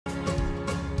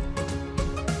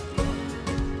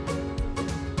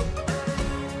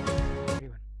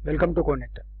Welcome to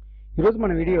కోడెనెట్రా. ఈరోజు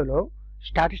మన వీడియోలో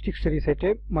స్టాటిస్టిక్స్ సిరీస్ అయితే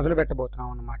మొదలు పెట్టబోతున్నాం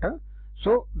అన్నమాట.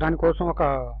 సో దానికోసం ఒక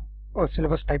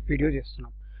సిలబస్ టైప్ వీడియో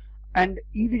చేస్తున్నాం. అండ్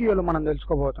ఈ వీడియోలో మనం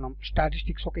తెలుసుకోబోతున్నాం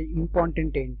స్టాటిస్టిక్స్ ఒక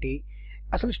ఇంపార్టెంట్ ఏంటి,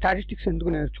 అసలు స్టాటిస్టిక్స్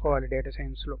ఎందుకు నేర్చుకోవాలి డేటా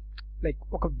సైన్స్లో, లైక్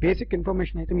ఒక బేసిక్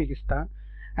ఇన్ఫర్మేషన్ అయితే మీకు ఇస్తా.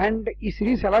 అండ్ ఈ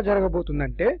సిరీస్ ఎలా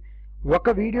జరగబోతుందంటే, ఒక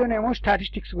వీడియోనేమో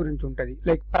స్టాటిస్టిక్స్ గురించి ఉంటుంది,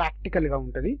 లైక్ ప్రాక్టికల్గా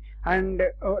ఉంటుంది. అండ్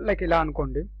లైక్ ఇలా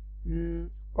అనుకోండి,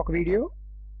 ఒక వీడియో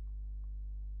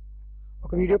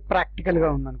ప్రాక్టికల్గా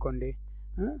ఉందనుకోండి.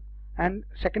 అండ్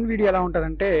సెకండ్ వీడియో ఎలా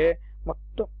ఉంటుందంటే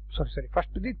మొత్తం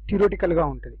ఫస్ట్ది థియరిటికల్గా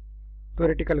ఉంటుంది.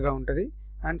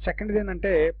 అండ్ సెకండ్ది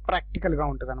ఏంటంటే ప్రాక్టికల్గా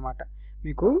ఉంటుంది అనమాట.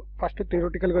 మీకు ఫస్ట్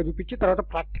థియరిటికల్గా చూపించి తర్వాత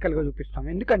ప్రాక్టికల్గా చూపిస్తాం.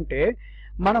 ఎందుకంటే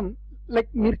మనం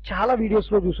లైక్ మీరు చాలా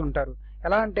వీడియోస్లో చూసుంటారు,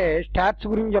 ఎలా అంటే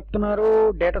స్టాట్స్ గురించి చెప్తున్నారు,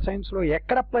 డేటా సైన్స్లో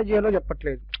ఎక్కడ అప్లై చేయాలో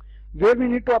చెప్పట్లేదు. Where we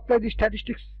need to apply the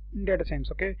statistics in data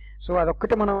science. Okay, so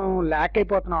అదొక్కటి మనం ల్యాక్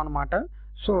అయిపోతున్నాం అనమాట.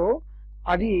 సో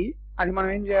అది మనం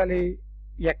ఏం చేయాలి,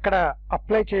 ఎక్కడ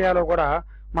అప్లై చేయాలో కూడా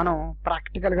మనం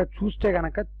ప్రాక్టికల్గా చూస్తే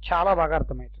కనుక చాలా బాగా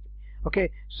అర్థమవుతుంది. ఓకే,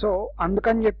 సో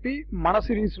అందుకని చెప్పి మన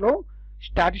సిరీస్లో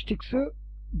స్టాటిస్టిక్స్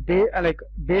లైక్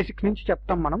బేసిక్ నుంచి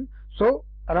చెప్తాం మనం. సో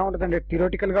ఎలా ఉంటుందంటే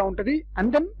థియరిటికల్గా ఉంటుంది,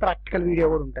 అండ్ దెన్ ప్రాక్టికల్ వీడియో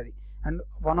కూడా ఉంటుంది, అండ్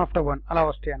వన్ ఆఫ్టర్ వన్ అలా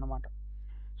వస్తాయి అన్నమాట.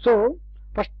 సో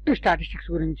ఫస్ట్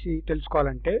స్టాటిస్టిక్స్ గురించి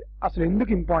తెలుసుకోవాలంటే అసలు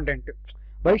ఎందుకు important,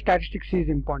 why statistics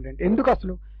is important, ఎందుకు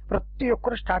అసలు ప్రతి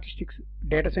ఒక్కరు స్టాటిస్టిక్స్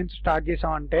డేటా సైన్స్ స్టార్ట్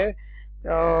చేసామంటే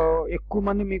ఎక్కువ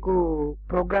మంది మీకు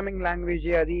ప్రోగ్రామింగ్ లాంగ్వేజ్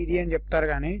అది ఇది అని చెప్తారు,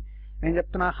 కానీ నేను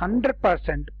చెప్తున్నా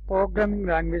 100% ప్రోగ్రామింగ్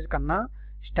లాంగ్వేజ్ కన్నా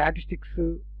స్టాటిస్టిక్స్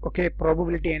ఓకే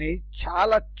ప్రాబబిలిటీ అనేది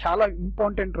చాలా చాలా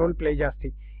ఇంపార్టెంట్ రోల్ ప్లే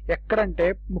చేస్తాయి. ఎక్కడంటే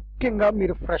ముఖ్యంగా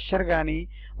మీరు ఫ్రెషర్ కానీ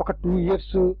ఒక 2 years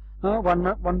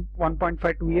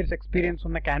 1.5 2 years ఎక్స్పీరియన్స్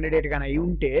ఉన్న క్యాండిడేట్ కానీ అయి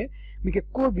ఉంటే మీకు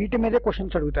ఎక్కువ వీటి మీదే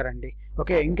క్వశ్చన్స్ అడుగుతారండి.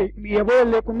 ఓకే, ఇంకా ఏవో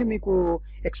లేకుండా మీకు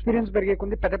ఎక్స్పీరియన్స్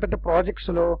పెరిగేకుంది పెద్ద పెద్ద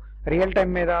ప్రాజెక్ట్స్లో రియల్ టైం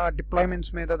మీద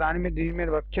డిప్లాయ్మెంట్స్ మీద దీని మీద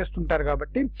వర్క్ చేస్తుంటారు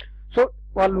కాబట్టి సో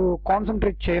వాళ్ళు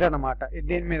కాన్సన్ట్రేట్ చేయరు అనమాట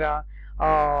దేని మీద,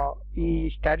 ఈ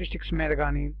స్టాటిస్టిక్స్ మీద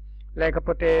కానీ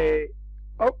లేకపోతే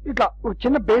ఇట్లా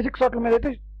చిన్న బేసిక్స్ వాటి మీద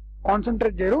అయితే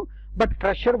కాన్సన్ట్రేట్ చేయరు. బట్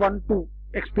ఫ్రెషర్ 1-2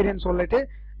 ఎక్స్పీరియన్స్ వాళ్ళు అయితే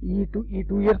ఈ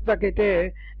 2 years దాకా అయితే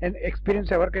ఎక్స్పీరియన్స్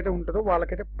ఎవరికైతే ఉంటుందో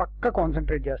వాళ్ళకైతే పక్కా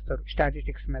కాన్సన్ట్రేట్ చేస్తారు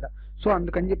స్టాటిస్టిక్స్ మీద. సో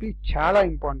అందుకని చెప్పి చాలా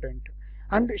ఇంపార్టెంట్.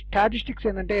 అండ్ స్టాటిస్టిక్స్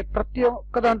ఏంటంటే ప్రతి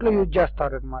ఒక్క దాంట్లో యూజ్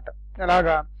చేస్తారు అనమాట.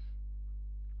 ఎలాగా,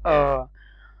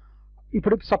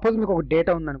 ఇప్పుడు సపోజ్ మీకు ఒక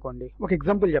డేటా ఉందనుకోండి, ఒక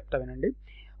ఎగ్జాంపుల్ చెప్తా వినండి.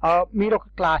 మీరు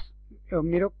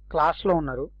క్లాస్లో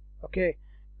ఉన్నారు. ఓకే,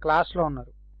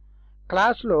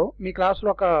 మీ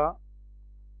క్లాస్లో ఒక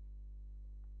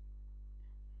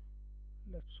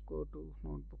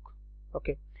నోట్బుక్.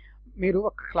 ఓకే, మీరు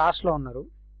ఒక క్లాస్లో ఉన్నారు.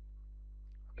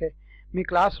 ఓకే, మీ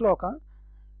క్లాస్లో ఒక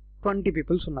 20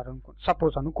 పీపుల్స్ ఉన్నారు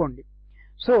సపోజ్ అనుకోండి.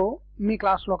 సో మీ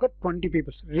క్లాస్లో ఒక 20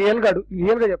 పీపుల్స్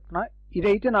రియల్గా చెప్తున్నా,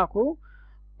 ఇదైతే నాకు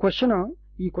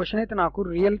ఈ క్వశ్చన్ అయితే నాకు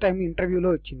రియల్ టైం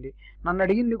ఇంటర్వ్యూలో వచ్చింది. నన్ను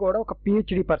అడిగింది కూడా ఒక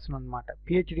పిహెచ్డి పర్సన్ అనమాట.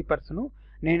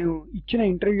 నేను ఇచ్చిన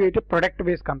ఇంటర్వ్యూ అయితే ప్రొడక్ట్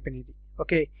బేస్డ్ కంపెనీది.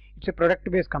 Okay, it's a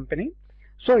product based company.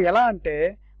 So ఎలా అంటే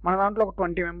మన దాంట్లో ఒక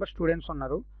 20 members స్టూడెంట్స్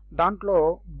ఉన్నారు. దాంట్లో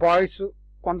బాయ్స్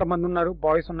కొంతమంది ఉన్నారు,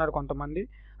 బాయ్స్ ఉన్నారు కొంతమంది,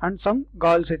 అండ్ సమ్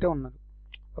గర్ల్స్ అయితే ఉన్నారు.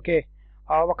 ఓకే,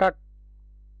 ఒక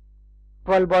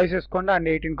 12 బాయ్స్ వేసుకోండి అండ్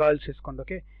 18 గర్ల్స్ వేసుకోండి.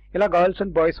 ఓకే, ఇలా గర్ల్స్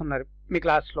అండ్ బాయ్స్ ఉన్నారు మీ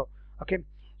క్లాస్లో. ఓకే,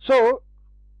 సో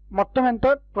మొత్తం ఎంత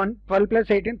 12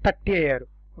 + 18 30 అయ్యారు.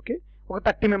 ఓకే, ఒక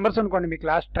 30 members అనుకోండి, మీ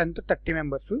క్లాస్ స్ట్రెంత్ 30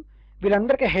 members.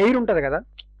 వీళ్ళందరికీ హెయిర్ ఉంటుంది కదా,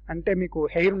 అంటే మీకు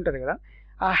హెయిర్ ఉంటుంది కదా,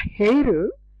 ఆ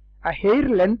హెయిర్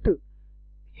లెంత్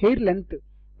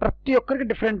ప్రతి ఒక్కరికి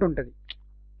డిఫరెంట్ ఉంటుంది.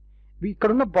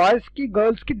 ఇక్కడున్న బాయ్స్కి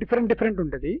గర్ల్స్కి డిఫరెంట్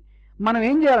ఉంటుంది. మనం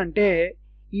ఏం చేయాలంటే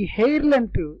ఈ హెయిర్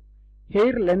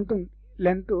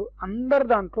లెంత్ అందరి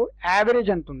దాంట్లో యావరేజ్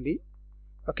ఎంత ఉంది.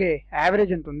 ఓకే,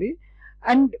 యావరేజ్ ఎంత ఉంది,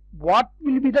 and what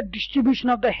will be the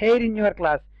distribution of the hair in your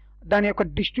class, దాని యొక్క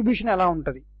డిస్ట్రిబ్యూషన్ ఎలా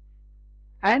ఉంటుంది.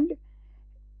 అండ్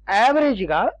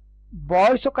యావరేజ్గా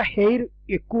బాయ్స్ ఒక హెయిర్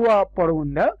ఎక్కువ పొడవు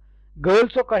ఉందా,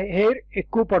 గర్ల్స్ ఒక హెయిర్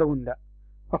ఎక్కువ పొడవు ఉందా.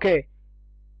 ఓకే,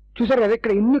 చూసారు కదా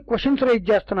ఇక్కడ ఎన్ని క్వశ్చన్స్ రైజ్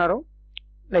చేస్తున్నారు.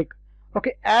 లైక్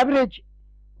ఓకే, యావరేజ్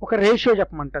ఒక రేషియో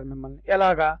చెప్పమంటారు మిమ్మల్ని,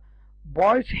 ఎలాగా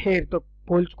బాయ్స్ హెయిర్తో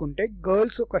పోల్చుకుంటే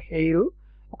గర్ల్స్ ఒక హెయిర్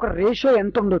ఒక రేషియో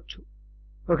ఎంత ఉండొచ్చు.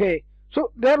 Okay, so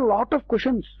they are lot of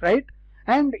questions right.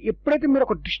 And ఎప్పుడైతే మీరు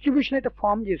ఒక డిస్ట్రిబ్యూషన్ అయితే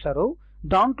ఫామ్ చేశారో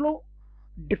దాంట్లో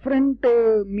డిఫరెంట్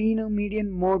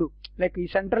మీడియన్ మోడ్, లైక్ ఈ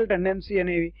సెంట్రల్ టెండెన్సీ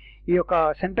అనేవి, ఈ యొక్క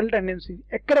సెంట్రల్ టెండెన్సీ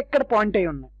ఎక్కడెక్కడ పాయింట్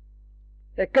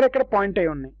అయి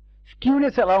ఉన్నాయి,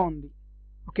 స్క్యూనెస్ ఎలా ఉంది.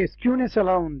 ఓకే, స్క్యూనెస్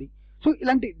ఎలా ఉంది. సో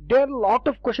ఇలాంటి there lot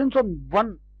of questions on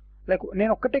one like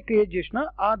నేను ఒక్కటే క్రియేట్ చేసిన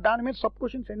దాని మీద సబ్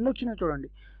క్వశ్చన్స్ ఎన్ని వచ్చినాయో చూడండి.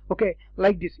 ఓకే,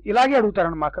 లైక్ దిస్ ఇలాగే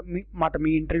అడుగుతారన్నమాట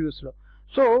మీ ఇంటర్వ్యూస్లో.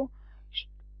 సో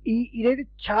ఇదైతే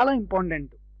చాలా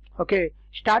ఇంపార్టెంట్. ఓకే,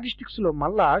 స్టాటిస్టిక్స్లో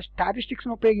మళ్ళా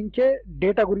స్టాటిస్టిక్స్ను ఉపయోగించే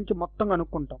డేటా గురించి మొత్తం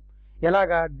కనుక్కుంటాం.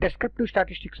 ఎలాగా డెస్క్రిప్టివ్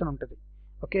స్టాటిస్టిక్స్ అని ఉంటుంది.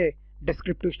 ఓకే,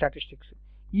 డెస్క్రిప్టివ్ స్టాటిస్టిక్స్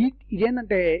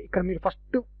ఇదేంటంటే ఇక్కడ మీరు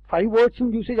ఫస్ట్ 5 words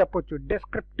చూసి చెప్పొచ్చు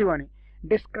డెస్క్రిప్టివ్ అని.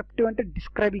 డెస్క్రిప్టివ్ అంటే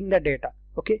describing the data.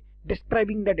 Okay,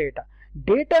 describing the data.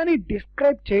 డేటాని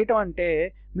డిస్క్రైబ్ చేయటం అంటే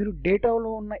మీరు డేటాలో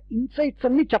ఉన్న ఇన్సైట్స్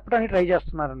అన్ని చెప్పడానికి ట్రై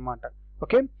చేస్తున్నారనమాట.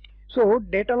 ఓకే, సో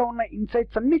డేటాలో ఉన్న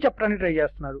ఇన్సైట్స్ అన్ని చెప్పడానికి ట్రై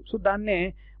చేస్తున్నారు. సో దాన్నే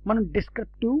మనం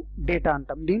డిస్క్రిప్టివ్ డేటా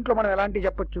అంటాం. దీంట్లో మనం ఎలాంటివి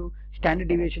చెప్పొచ్చు, స్టాండర్డ్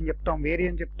డీవియేషన్ చెప్తాం,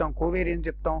 వేరియన్స్ చెప్తాం, కోవేరియన్స్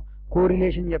చెప్తాం,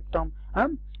 కోరిలేషన్ చెప్తాం,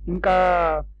 ఇంకా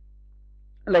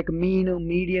like mean,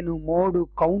 median, mode,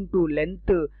 count,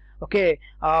 length. Okay,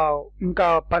 ఇంకా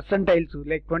percentiles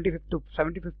like 25th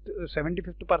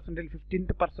 75th percentile,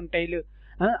 15th percentile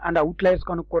and అవుట్లైర్స్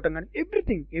కనుక్కోవటం కానీ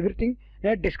ఎవ్రీథింగ్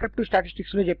డిస్క్రిప్టివ్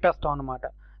స్టాటిస్టిక్స్లో చెప్పేస్తాం అనమాట.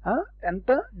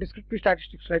 ఎంత డిస్క్రిప్టివ్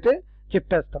స్టాటిస్టిక్స్లో అయితే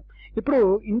చెప్పేస్తాం. ఇప్పుడు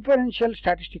ఇన్ఫరెన్షియల్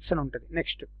స్టాటిస్టిక్స్ అని ఉంటుంది.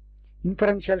 Next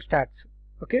inferential stats.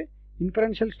 Okay,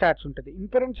 inferential stats ఉంటుంది.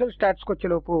 ఇన్ఫరెన్షియల్ స్టాట్స్కి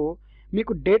వచ్చేలోపు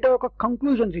మీకు డేటా యొక్క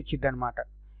కంక్లూజన్స్ ఇచ్చిద్ది అనమాట.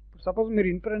 సపోజ్ మీరు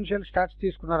ఇన్ఫరెన్షియల్ స్టాట్స్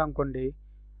తీసుకున్నారనుకోండి,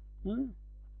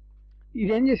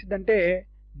 ఇదేం చేసిద్దంటే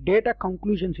డేటా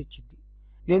కంక్లూజన్స్ ఇచ్చిద్ది.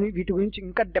 నేను వీటి గురించి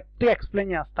ఇంకా డెప్త్గా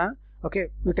ఎక్స్ప్లెయిన్ చేస్తా. ఓకే,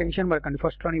 మీరు టెన్షన్ పడకండి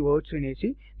ఫస్ట్లోని వర్డ్స్ వినేసి.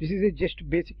 This is a just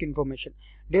basic information.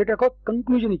 Data యొక్క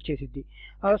కంక్లూజన్ ఇచ్చేసిద్ది.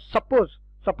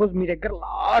 సపోజ్ మీ దగ్గర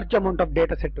large amount of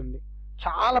data set ఉంది,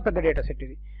 చాలా పెద్ద డేటా సెట్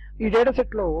ఇది. ఈ డేటా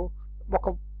సెట్లో ఒక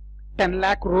 10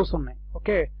 lakh రోస్ ఉన్నాయి.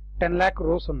 ఓకే, 10 lakh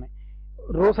రోస్ ఉన్నాయి.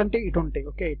 రోస్ అంటే ఇటు ఉంటాయి.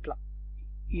 ఓకే, ఇట్లా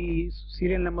ఈ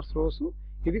సీరియల్ నెంబర్స్ రోస్,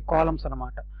 ఇవి కాలమ్స్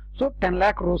అనమాట. సో 10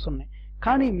 lakh రోస్ ఉన్నాయి.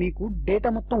 కానీ మీకు డేటా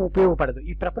మొత్తం ఉపయోగపడదు.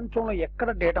 ఈ ప్రపంచంలో ఎక్కడ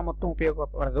డేటా మొత్తం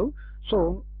ఉపయోగపడదు. సో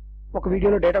ఒక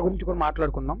వీడియోలో డేటా గురించి కూడా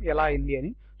మాట్లాడుకుందాం ఎలా అయింది అని.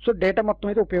 సో డేటా మొత్తం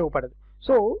అయితే ఉపయోగపడదు.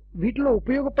 సో వీటిలో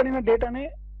ఉపయోగపడిన డేటానే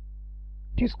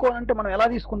తీసుకోవాలంటే మనం ఎలా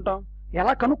తీసుకుంటాం,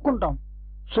 ఎలా కనుక్కుంటాం?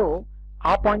 సో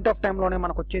ఆ పాయింట్ ఆఫ్ టైంలోనే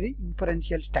మనకు వచ్చేది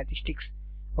inferential statistics.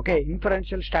 Okay,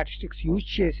 inferential statistics use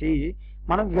చేసి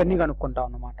మనం ఇవన్నీ కనుక్కుంటాం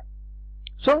అన్నమాట.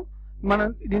 సో మనం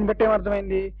దీన్ని బట్టి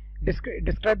ఏమర్థమైంది,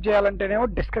 డిస్క్రైబ్ చేయాలంటేనేమో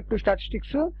డిస్క్రిప్టివ్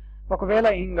స్టాటిస్టిక్స్, ఒకవేళ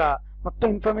ఇంకా మొత్తం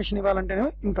information ఇవ్వాలంటేనేమో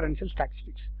inferential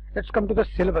statistics. Let's come to the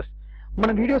syllabus. మన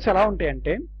వీడియోస్ ఎలా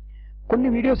ఉంటాయంటే కొన్ని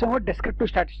వీడియోస్ ఏమో డిస్క్రిప్టివ్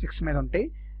స్టాటిస్టిక్స్ మీద ఉంటాయి,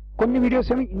 కొన్ని వీడియోస్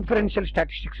ఏమో ఇన్ఫరెన్షియల్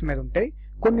స్టాటిస్టిక్స్ మీద ఉంటాయి,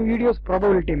 కొన్ని వీడియోస్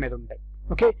ప్రాబబిలిటీ మీద ఉంటాయి.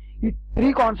 ఓకే, ఈ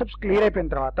 3 కాన్సెప్ట్స్ క్లియర్ అయిపోయిన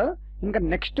తర్వాత ఇంకా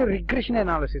next regression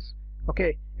analysis. Okay,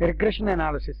 regression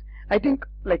analysis I think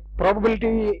like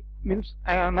probability means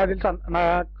నాకు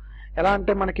తెలుసు ఎలా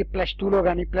అంటే మనకి +2లో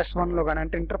కానీ +1లో కానీ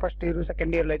అంటే ఇంటర్ ఫస్ట్ ఇయర్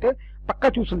సెకండ్ ఇయర్లో అయితే పక్కా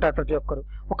చూసుంటారు ప్రతి ఒక్కరు.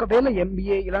 ఒకవేళ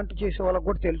MBA ఇలాంటి చేసే వాళ్ళకి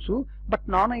కూడా తెలుసు. బట్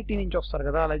నాన్ IT నుంచి వస్తారు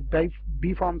కదా, like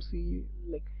B Pharmacy,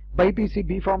 like BiPC,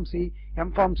 B Pharmacy,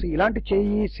 M Pharmacy ఇలాంటి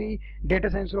చేసి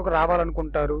డేటా సైన్స్లోకి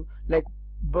రావాలనుకుంటారు. లైక్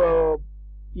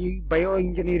ఈ బయో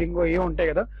ఇంజనీరింగ్ ఏ ఉంటాయి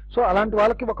కదా. సో అలాంటి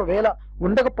వాళ్ళకి ఒకవేళ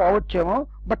ఉండకపోవచ్చేమో,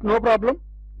 but no problem,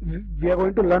 we are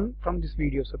going to learn from this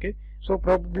videos. Okay, so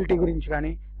probability గురించి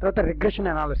కానీ తర్వాత రిగ్రెషన్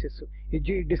అనాలిసిస్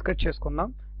ఇది డిస్కస్ చేసుకుందాం.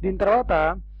 దీని తర్వాత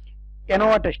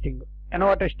Innova testing,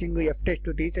 F test,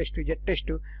 tea test, Z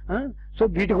test. So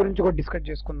వీటి గురించి కూడా డిస్కస్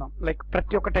చేసుకుందాం. లైక్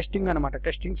ప్రతి ఒక్క టెస్టింగ్ అనమాట,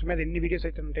 టెస్టింగ్స్ మీద ఎన్ని వీడియోస్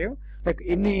అయితే ఉంటాయో, లైక్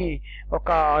ఎన్ని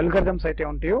ఒక అల్గరిథమ్స్ అయితే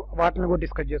ఉంటాయో వాటిని కూడా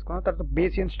డిస్కస్ చేసుకుందాం. తర్వాత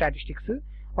బేసియన్ స్టాటిస్టిక్స్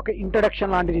ఒక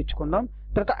ఇంట్రడక్షన్ లాంటిది ఇచ్చుకుందాం.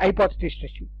 తర్వాత హైపోథెసిస్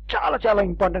టెస్టింగ్ చాలా చాలా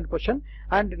ఇంపార్టెంట్ క్వశ్చన్.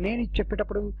 అండ్ నేను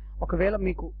చెప్పేటప్పుడు ఒకవేళ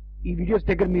మీకు ఈ వీడియోస్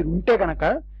దగ్గర మీరు ఉంటే కనుక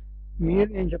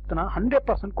నేను చెప్తున్నా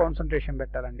 100% కాన్సన్ట్రేషన్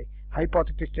పెట్టాలండి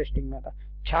హైపోథెసిస్ టెస్టింగ్ మీద.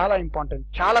 చాలా ఇంపార్టెంట్,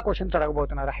 చాలా క్వశ్చన్స్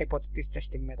అడగబోతున్నారు హైపోథెసిస్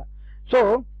టెస్టింగ్ మీద. సో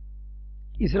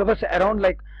ఈ సిలబస్ అరౌండ్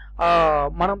లైక్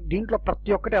మనం దీంట్లో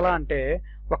ప్రతి ఒక్కటి ఎలా అంటే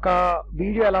ఒక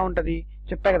వీడియో ఎలా ఉంటుంది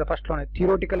చెప్పా కదా, ఫస్ట్లోనే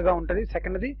థియరోటికల్గా ఉంటుంది,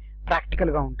 సెకండ్ది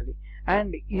ప్రాక్టికల్గా ఉంటుంది.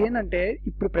 అండ్ ఏంటంటే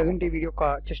ఇప్పుడు ప్రెసెంట్ ఈ వీడియో ఒక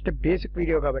జస్ట్ బేసిక్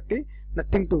వీడియో కాబట్టి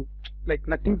nothing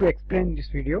to explain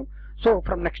this video. So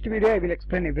from next video I will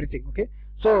explain everything. Okay,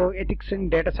 so ethics in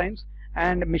data science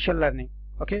and machine learning.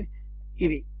 Okay,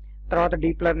 ఇవి తర్వాత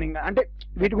డీప్ లెర్నింగ్ అంటే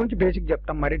వీటి గురించి బేసిక్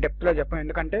చెప్తాం, మరి డెప్త్లో చెప్పాం.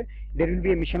 ఎందుకంటే there will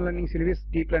be machine learning series,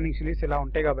 deep learning series ఇలా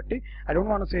ఉంటాయి కాబట్టి I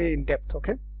don't want say in depth.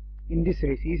 Okay, in this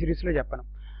series, ఈ సిరీస్లో చెప్పాను.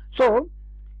 సో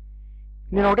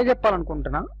నేను ఒకటే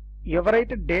చెప్పాలనుకుంటున్నా,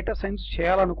 ఎవరైతే డేటా సైన్స్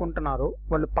చేయాలనుకుంటున్నారో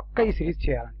వాళ్ళు పక్కా ఈ సిరీస్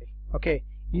చేయాలండి. ఓకే,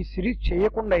 ఈ సిరీస్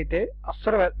చేయకుండా అయితే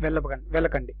అస్సలు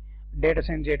వెళ్ళకండి డేటా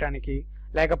సైన్స్ చేయడానికి.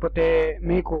 లేకపోతే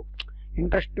మీకు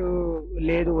ఇంట్రెస్ట్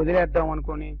లేదు వదిలేద్దాం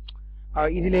అనుకొని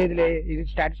ఇది లేదులే, ఇది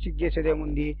స్టాటిస్టిక్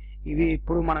చేసేదేముంది, ఇవి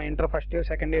ఇప్పుడు మనం inter first year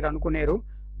second year అనుకునేరు,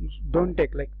 don't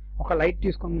take like ఒక లైట్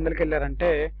తీసుకొని ముందరికి వెళ్ళారంటే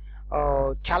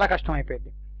చాలా కష్టం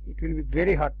అయిపోయింది. It will be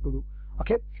very hard to do.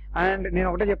 Okay, and నేను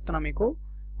ఒకటే చెప్తున్నా మీకు,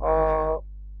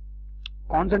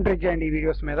 కాన్సన్ట్రేట్ చేయండి ఈ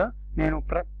వీడియోస్ మీద. నేను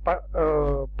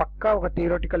పక్కా ఒక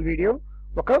థియరిటికల్ వీడియో,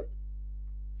 ఒక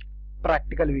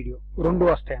ప్రాక్టికల్ వీడియో రెండు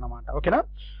వస్తాయి అన్నమాట. ఓకేనా?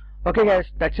 Okay guys,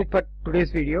 that's it for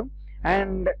today's video.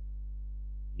 And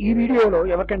ఈ వీడియోలో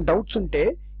ఎవరికైనా డౌట్స్ ఉంటే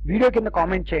వీడియో కింద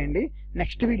కామెంట్ చేయండి.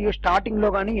 నెక్స్ట్ వీడియో స్టార్టింగ్లో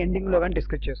కానీ ఎండింగ్లో కానీ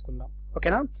డిస్కస్ చేసుకుందాం.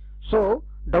 ఓకేనా? సో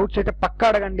డౌట్స్ అయితే పక్కా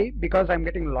అడగండి, because I'm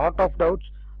getting lot of doubts,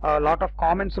 lot of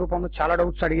comments రూపంలో చాలా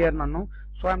డౌట్స్ అడిగారు నన్ను.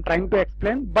 So I'm trying to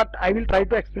explain, but I will try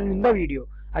to explain in the video.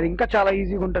 అది ఇంకా చాలా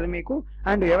ఈజీగా ఉంటుంది మీకు.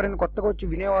 అండ్ ఎవరైనా కొత్తగా వచ్చి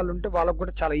వినేవాళ్ళు ఉంటే వాళ్ళకు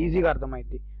కూడా చాలా ఈజీగా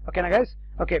అర్థమైంది. ఓకేనా guys?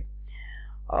 Okay,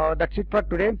 that's it for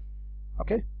today.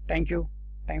 Okay, thank you,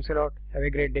 thanks a lot, have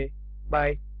a great day,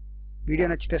 bye. Video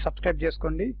నచ్చితే సబ్స్క్రైబ్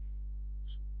చేసుకోండి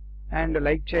అండ్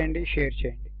లైక్ చేయండి, షేర్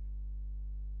చేయండి.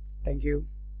 Thank you.